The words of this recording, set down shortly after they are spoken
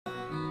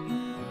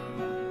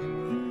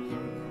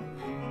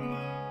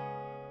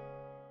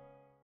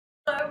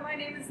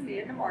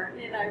Amanda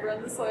Martin, and I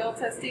run the soil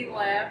testing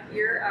lab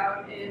here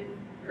out in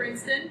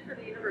Princeton for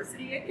the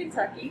University of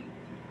Kentucky.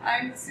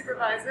 I'm the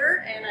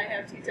supervisor, and I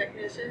have two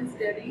technicians,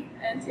 Debbie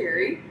and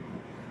Terry.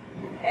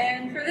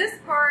 And for this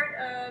part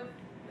of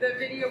the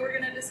video, we're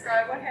going to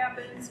describe what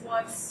happens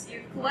once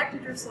you've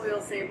collected your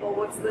soil sample.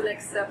 What's the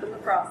next step in the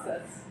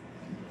process?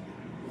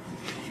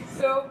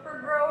 So for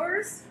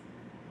growers,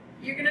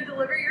 you're going to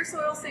deliver your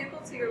soil sample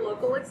to your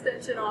local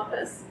extension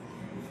office.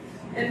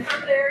 And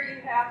from there, you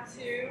have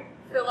to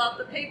fill out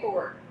the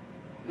paperwork,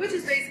 which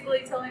is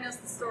basically telling us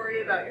the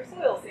story about your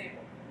soil sample.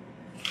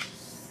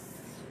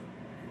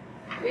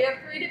 We have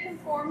 3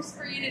 different forms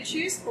for you to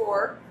choose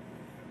for.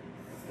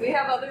 We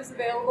have others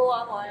available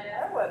online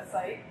at our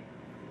website.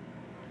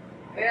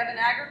 We have an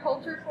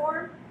agriculture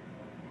form,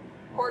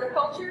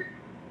 horticulture,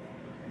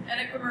 and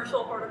a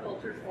commercial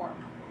horticulture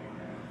form.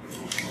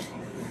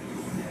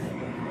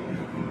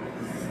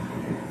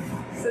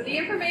 So the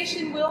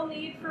information we'll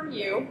need from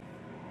you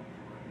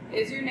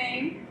is your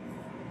name,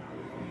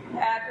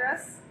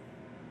 address,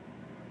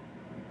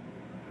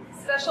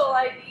 special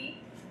ID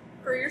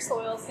for your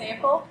soil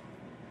sample.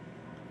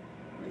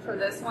 And for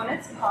this one,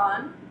 it's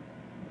PON.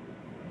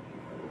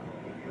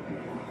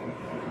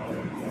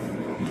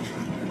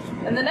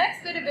 And the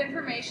next bit of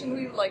information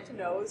we would like to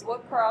know is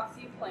what crops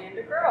you plan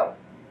to grow.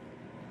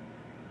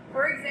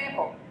 For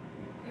example,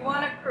 you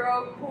want to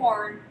grow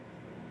corn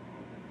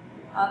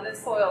on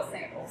this soil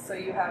sample. So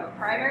you have a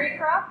primary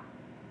crop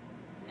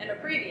and a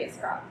previous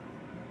crop.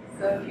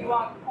 So if you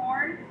want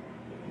corn,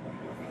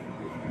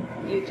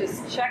 you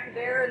just check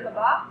there in the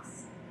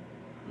box.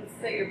 Let's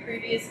say your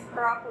previous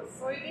crop was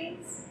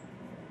soybeans.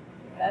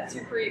 That's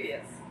your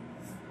previous.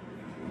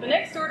 The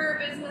next order of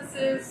business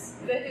is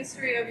the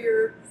history of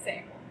your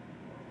sample.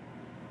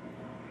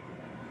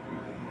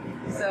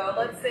 So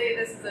let's say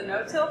this is a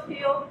no-till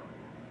field.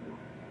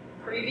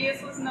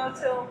 Previous was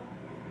no-till.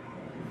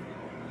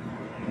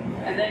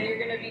 And then you're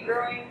going to be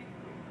growing,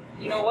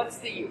 what's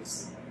the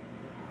use?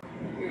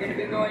 You're going to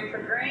be going for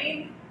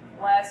grain.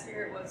 Last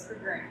year it was for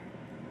grain.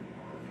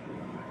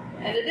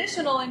 And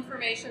additional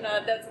information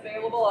that's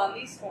available on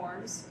these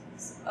forms,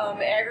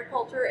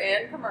 agriculture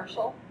and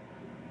commercial,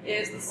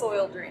 is the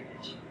soil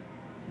drainage.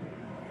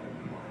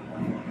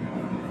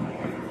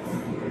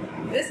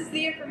 This is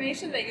the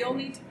information that you'll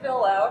need to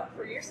fill out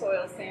for your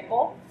soil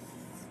sample.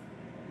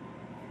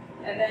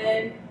 And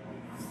then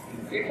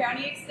your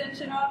county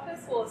extension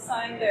office will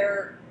assign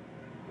their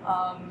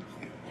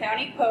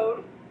county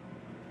code,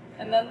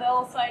 and then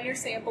they'll assign your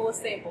sample a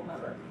sample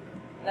number.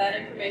 That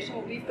information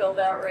will be filled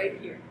out right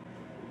here.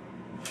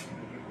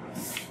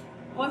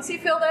 Once you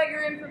filled out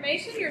your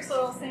information, your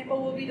soil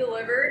sample will be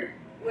delivered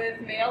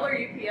with mail or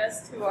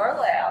UPS to our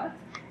lab.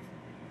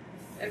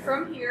 And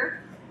from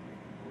here,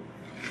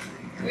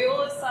 we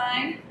will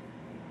assign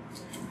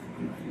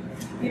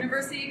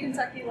University of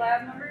Kentucky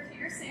lab number to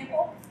your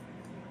sample.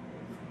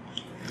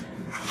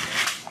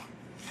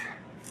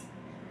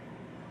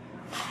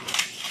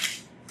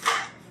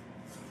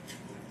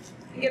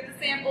 And get the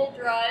sample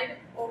dried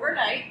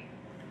overnight.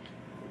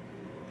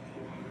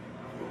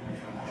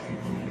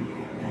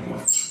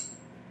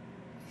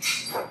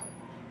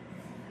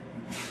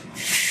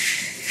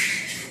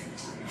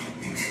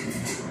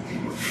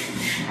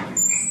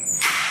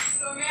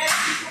 So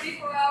imagine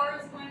 24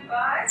 hours went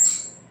by.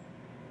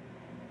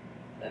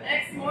 The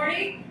next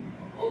morning,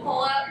 we'll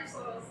pull out your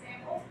soil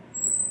sample.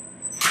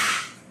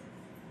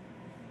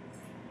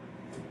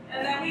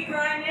 And then we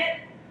grind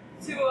it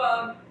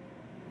to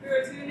through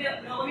a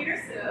 2mm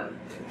sieve.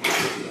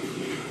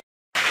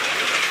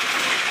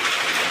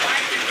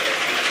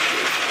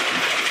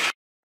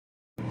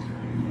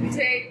 We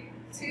take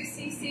 2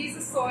 cc's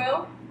of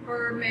soil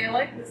for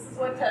malic. This is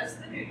what tests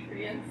the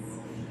nutrients.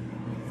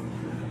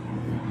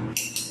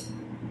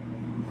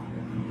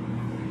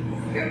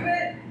 Scoop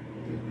it.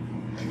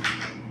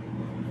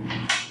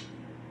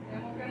 Then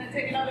we're going to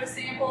take another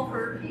sample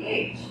for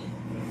pH.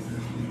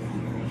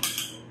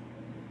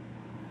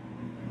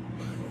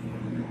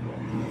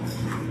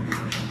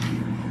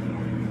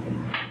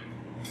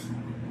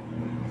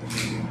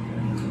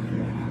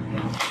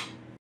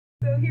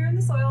 So here in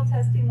the soil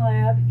testing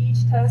lab,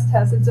 each test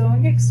has its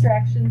own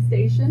extraction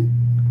station.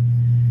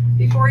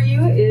 Before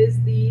you is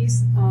the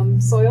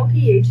soil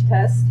pH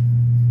test.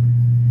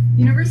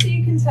 University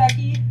of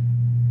Kentucky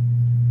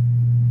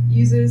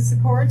uses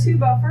Sakura 2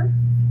 buffer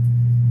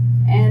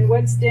and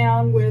wets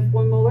down with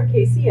 1 molar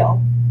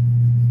KCl.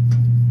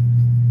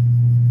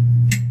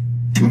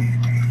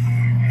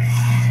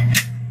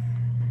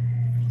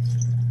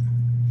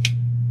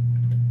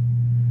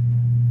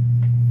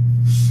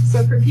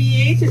 So for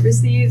pH, it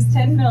receives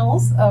 10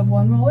 mils of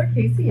 1 molar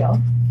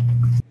KCl.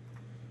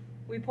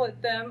 We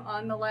put them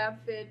on the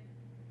LabFit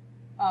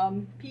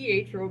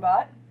pH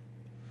robot,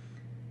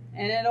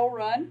 and it'll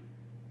run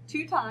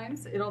 2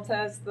 times. It'll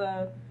test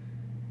the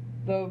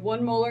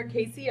 1 molar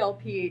KCl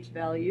pH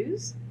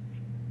values.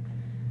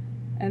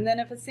 And then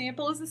if a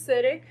sample is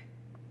acidic,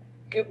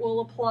 it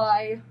will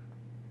apply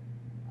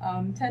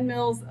 10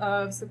 mils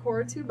of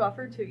Sakura 2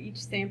 buffer to each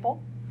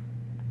sample.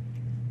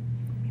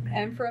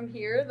 And from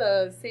here,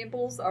 the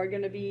samples are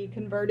going to be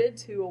converted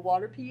to a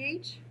water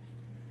pH.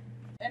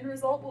 End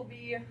result will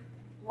be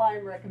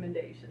lime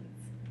recommendations.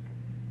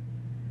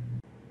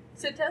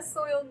 To test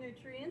soil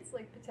nutrients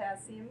like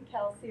potassium,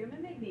 calcium,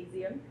 and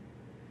magnesium,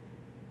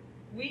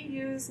 we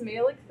use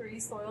malic 3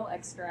 soil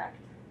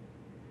extract.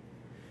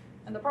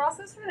 And the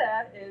process for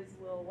that is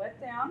we'll wet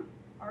down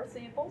our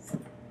samples.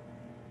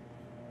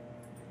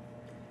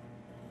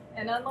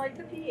 And unlike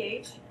the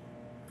pH,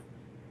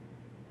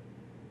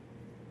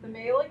 the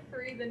malic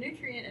 3, the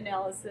nutrient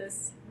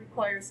analysis,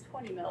 requires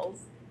 20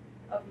 mils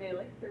of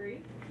malic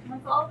 3.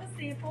 Once all the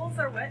samples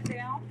are wet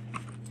down,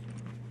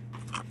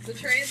 the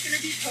tray is going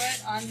to be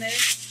put on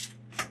this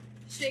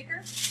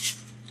shaker.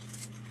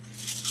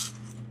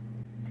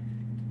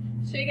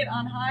 Shake it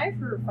on high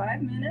for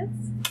 5 minutes.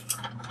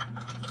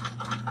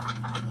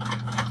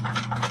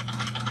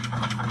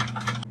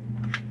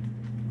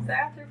 So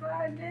after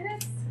 5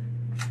 minutes,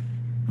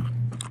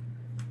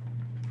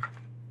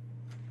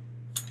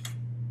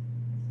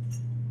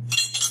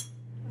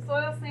 the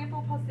soil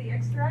sample plus the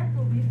extract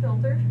will be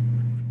filtered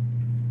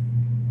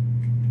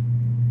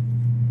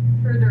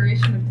for a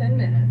duration of 10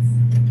 minutes.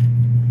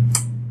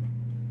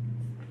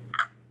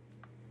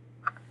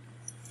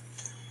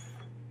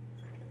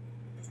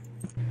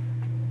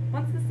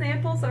 Once the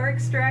samples are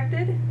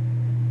extracted,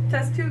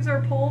 test tubes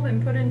are pulled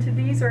and put into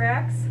these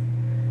racks,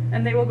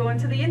 and they will go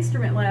into the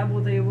instrument lab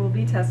where they will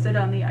be tested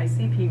on the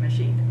ICP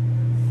machine.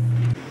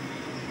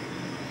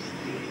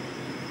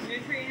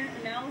 Nutrient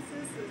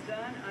analysis is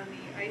done on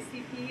the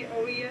ICP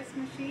OES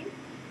machine.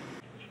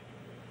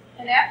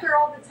 And after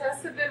all the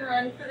tests have been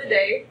run for the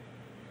day,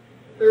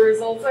 the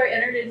results are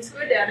entered into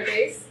a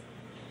database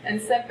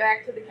and sent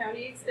back to the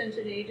county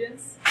extension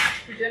agents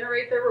to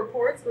generate their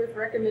reports with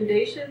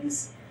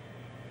recommendations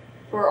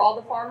for all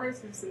the farmers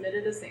who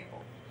submitted a sample.